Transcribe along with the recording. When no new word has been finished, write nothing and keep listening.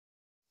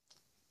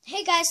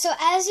Hey guys, so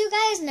as you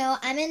guys know,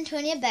 I'm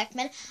Antonia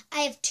Beckman. I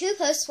have two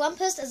posts. One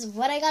post is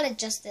what I got at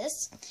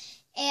Justice,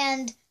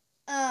 and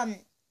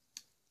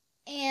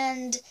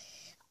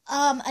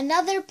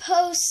another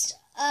post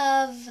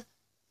of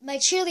my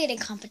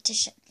cheerleading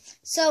competition.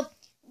 So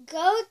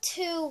go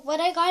to what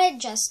I got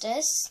at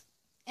Justice,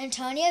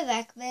 Antonia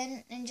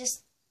Beckman, and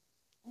just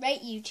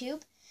write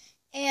YouTube,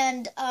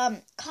 and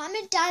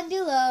comment down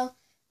below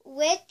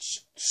which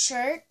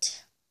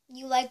shirt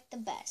you like the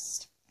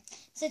best.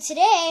 So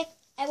today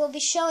I will be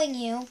showing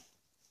you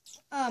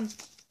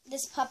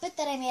this puppet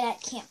that I made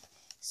at camp.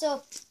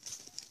 So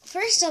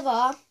first of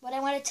all, what I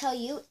want to tell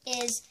you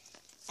is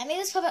I made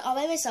this puppet all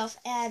by myself,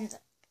 and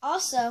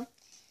also,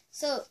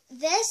 so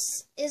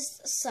this is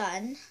the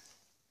sun.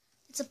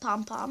 It's a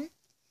pom-pom,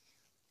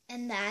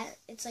 and that,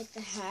 it's like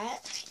the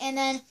hat,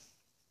 and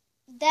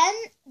then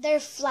they're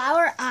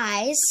flower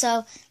eyes.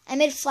 So I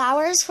made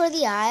flowers for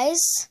the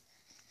eyes,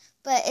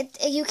 but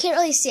you can't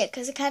really see it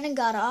because it kind of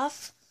got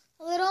off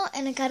a little,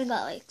 and it kind of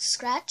got like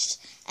scratched.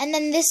 And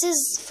then this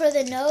is for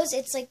the nose.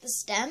 It's like the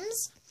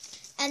stems,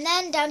 and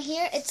then down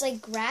here it's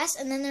like grass,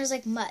 and then there's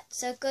like mud.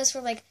 So it goes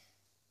from like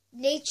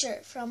nature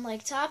from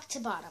like top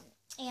to bottom.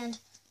 And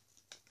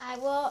I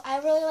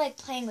really like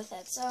playing with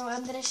it, so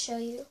I'm gonna show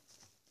you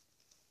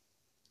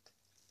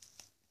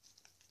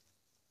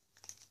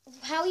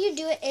how you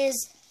do it.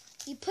 Is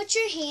you put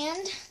your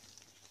hand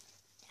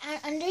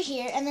under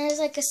here, and there's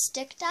like a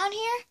stick down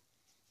here,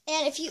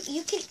 and if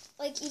you can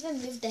like even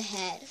move the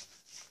head.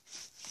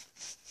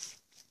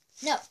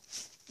 No.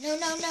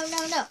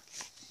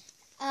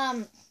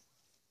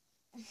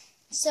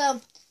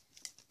 So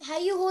how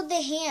you hold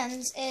the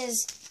hands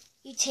is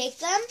you take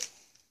them,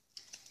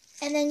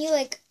 and then you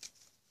like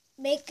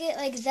make it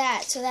like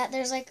that, so that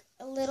there's like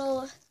a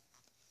little,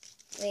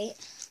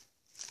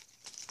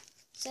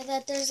 so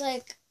that there's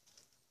like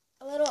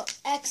a little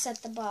X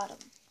at the bottom,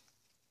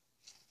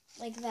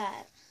 like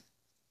that.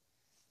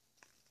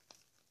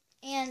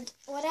 And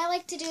what I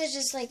like to do is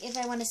just like, if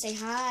I want to say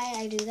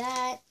hi, I do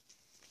that.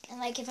 And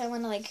like if I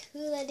want to like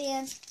hula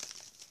dance.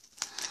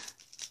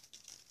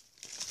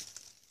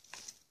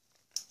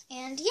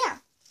 And yeah.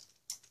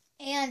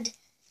 And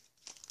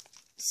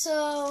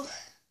so,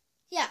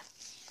 yeah.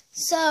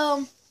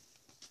 So,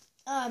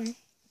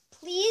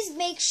 please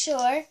make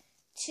sure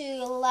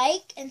to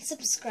like and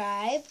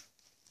subscribe.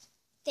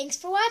 Thanks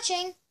for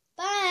watching.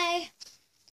 Bye.